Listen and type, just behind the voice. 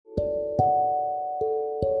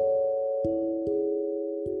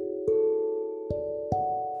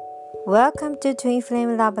Welcome to Twin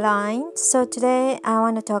Flame Love Line. So today I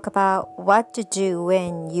want to talk about what to do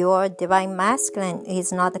when your Divine Masculine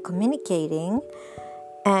is not communicating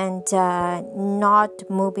and not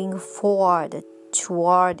moving forward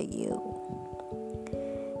toward you.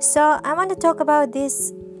 So I want to talk about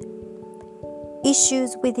these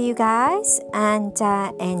issues with you guys and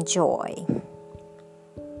enjoy.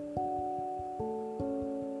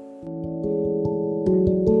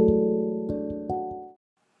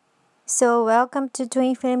 So welcome to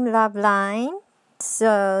Twin Flame Love Line.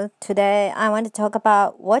 So today I want to talk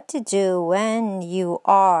about what to do when you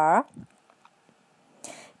are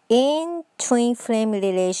in twin flame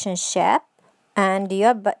relationship and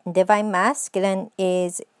your Divine Masculine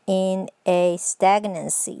is in a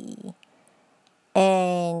stagnancy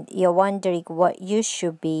and you're wondering what you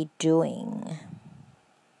should be doing.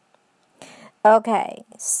 Okay,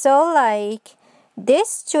 so this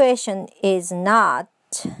situation is not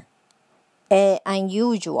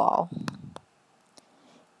unusual.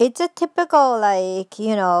 It's a typical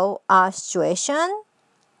situation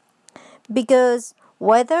because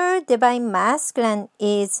whether Divine Masculine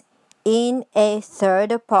is in a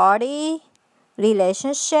third party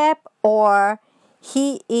relationship or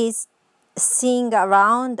he is seeing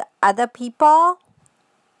around other people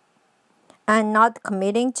and not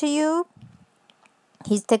committing to you,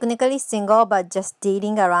 he's technically single but just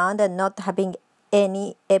dating around and not having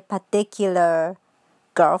a particular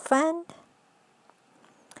girlfriend.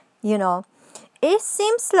 It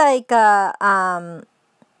seems like a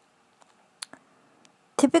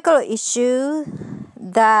typical issue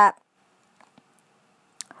that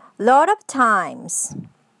a lot of times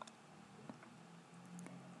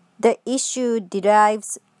the issue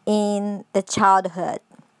derives in the childhood,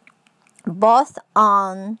 both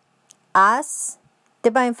on us,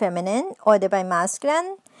 Divine Feminine or Divine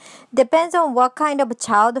Masculine. Depends on what kind of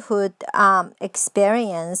childhood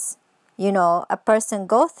experience a person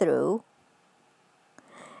go through,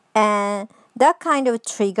 and that kind of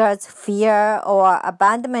triggers fear or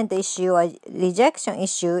abandonment issue or rejection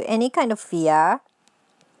issue, any kind of fear.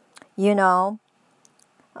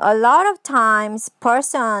 A lot of times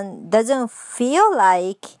person doesn't feel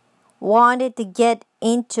like wanted to get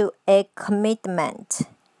into a commitment.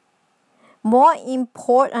 More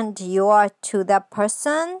important you are to that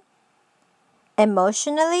person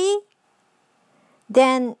emotionally,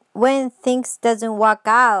 then when things doesn't work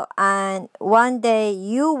out and one day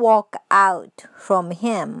you walk out from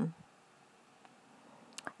him,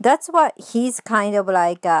 that's what he's kind of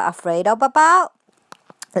afraid of about.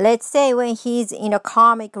 Let's say when he's in a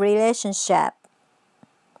karmic relationship,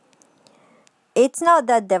 it's not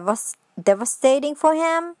that devastating for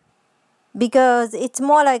him because it's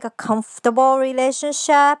more like a comfortable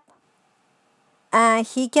relationship and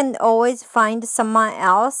he can always find someone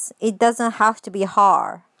else. It doesn't have to be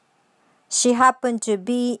her. She happened to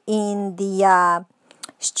be in the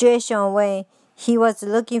situation when he was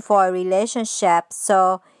looking for a relationship,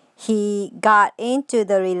 so he got into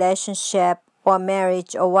the relationship or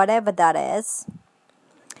marriage or whatever that is,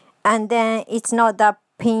 and then it's not that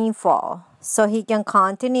painful, so he can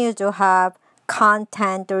continue to have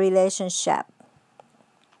content relationship.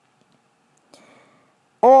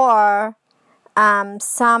 Or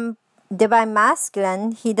some Divine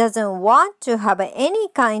Masculine, he doesn't want to have any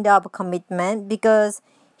kind of commitment because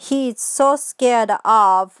he's so scared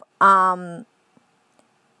of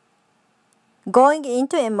going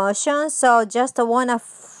into emotion, so just want to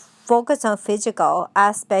focus on physical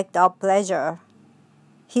aspect of pleasure.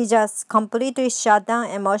 He just completely shut down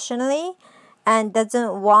emotionally and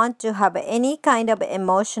doesn't want to have any kind of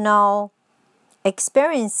emotional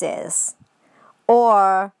experiences.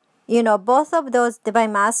 Or both of those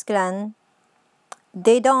Divine Masculine,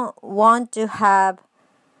 they don't want to have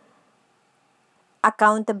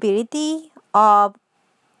accountability of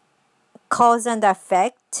cause and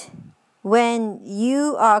effect. When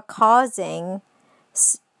you are causing,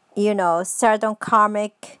 certain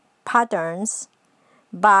karmic patterns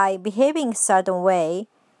by behaving certain way,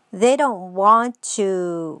 they don't want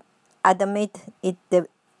to admit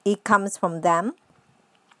it comes from them.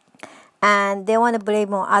 And they want to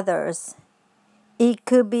blame on others. It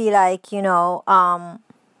could be making up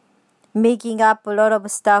a lot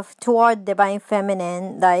of stuff toward Divine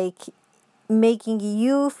Feminine, like making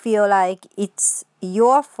you feel like it's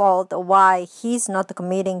your fault why he's not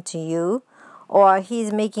committing to you, or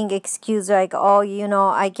he's making excuse like,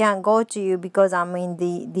 I can't go to you because I'm in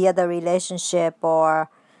the other relationship, or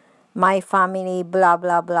my family, blah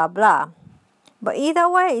blah blah blah. But either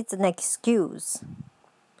way, it's an excuse.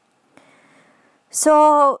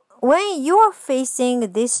 So when you are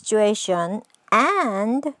facing this situation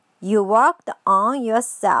and you worked on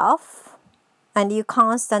yourself and you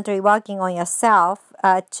constantly working on yourself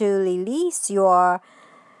to release your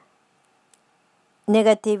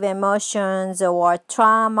negative emotions or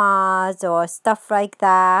traumas or stuff like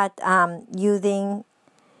that, using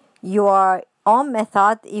your own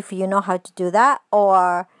method if you know how to do that,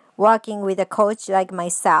 or working with a coach like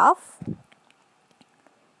myself,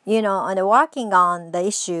 and working on the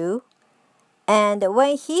issue. And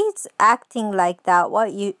when he's acting like that,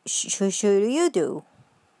 what should you do?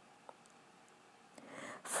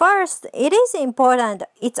 First, it is important.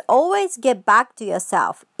 It's always get back to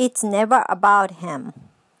yourself. It's never about him.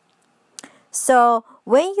 So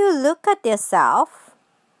when you look at yourself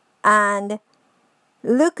and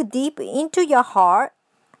look deep into your heart,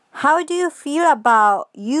 how do you feel about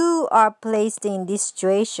you are placed in this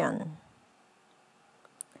situation?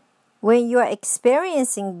 When you are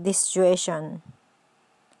experiencing this situation,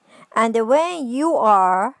 and when you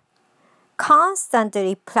are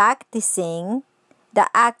constantly practicing the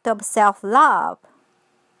act of self-love,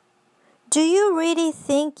 do you really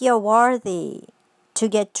think you're worthy to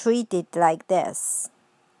get treated like this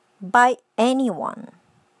by anyone?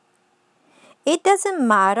 It doesn't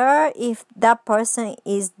matter if that person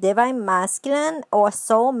is divine masculine or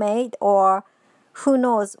soulmate or who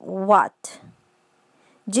knows what.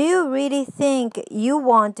 Do you really think you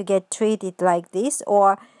want to get treated like this?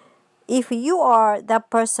 Or if you are that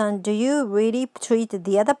person, do you really treat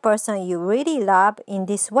the other person you really love in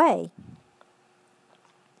this way?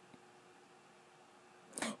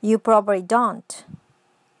 You probably don't.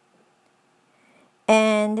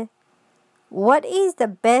 And what is the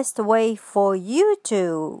best way for you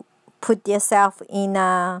to put yourself in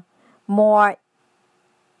a more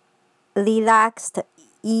relaxed,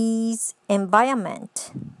 ease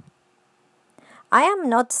environment? I am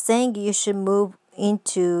not saying you should move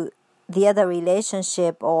into the other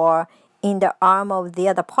relationship or in the arm of the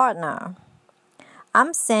other partner.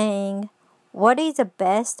 I'm saying, what is the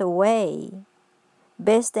best way,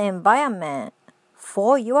 best environment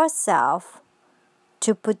for yourself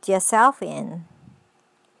to put yourself in?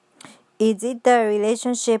 Is it the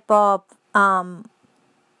relationship of,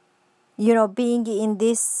 being in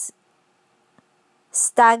this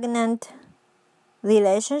stagnant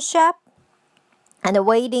relationship and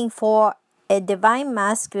waiting for a divine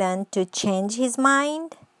masculine to change his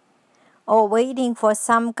mind, or waiting for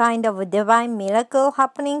some kind of a divine miracle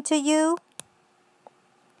happening to you?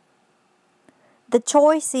 The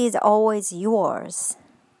choice is always yours.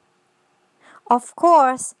 Of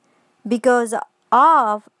course, because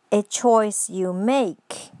of a choice you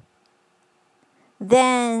make,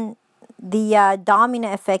 then the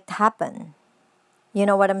domino effect happen. You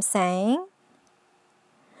know what I'm saying?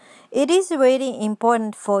 It is really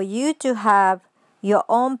important for you to have your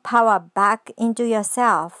own power back into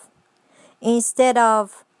yourself instead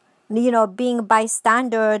of, being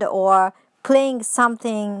bystander or playing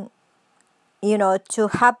something, to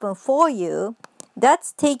happen for you.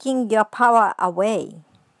 That's taking your power away.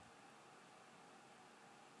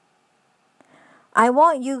 I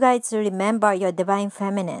want you guys to remember your divine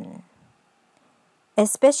feminine,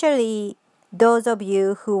 especially those of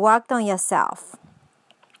you who worked on yourself.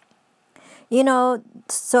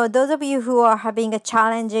 So those of you who are having a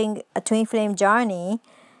challenging twin flame journey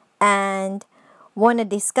and want to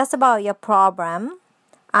discuss about your problem,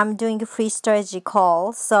 I'm doing a free strategy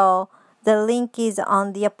call. So the link is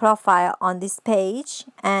on the profile on this page,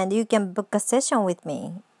 and you can book a session with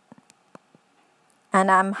me.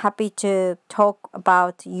 And I'm happy to talk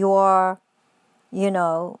about your,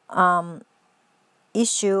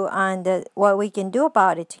 issue and what we can do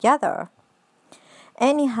about it together.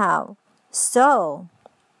 Anyhow, so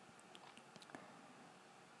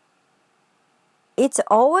it's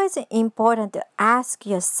always important to ask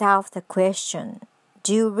yourself the question,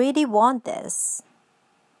 do you really want this?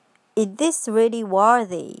 Is this really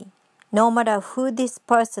worthy, no matter who this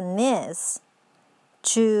person is,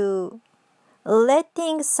 to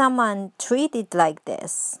letting someone treat it like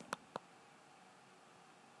this?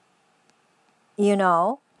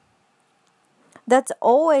 That's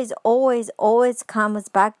always comes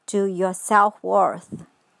back to your self-worth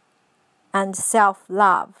and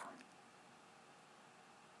self-love.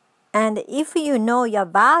 And if you know your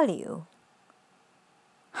value,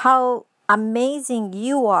 how amazing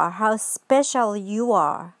you are, how special you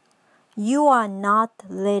are not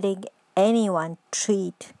letting anyone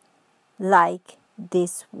treat like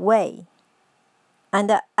this way.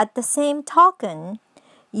 And at the same token,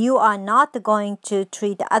 you are not going to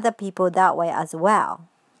treat other people that way as well,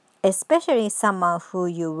 especially someone who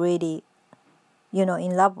you really,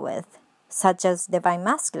 in love with, such as divine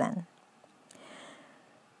masculine.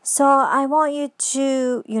 So I want you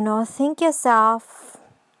to, think yourself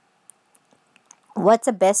what's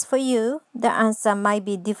the best for you. The answer might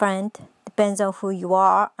be different, depends on who you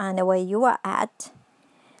are and where you are at.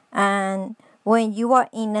 And when you are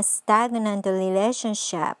in a stagnant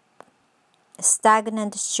relationship,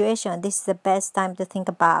 stagnant situation, this is the best time to think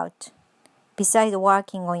about, besides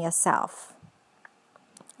working on yourself.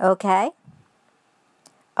 Okay?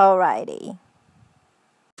 Alrighty.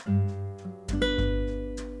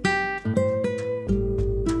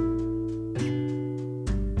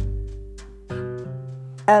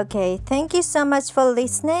 Okay, thank you so much for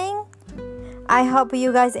listening. I hope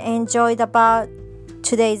you guys enjoyed about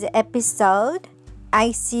today's episode.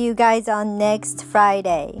 I see you guys on next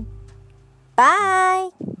Friday.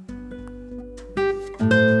 Bye!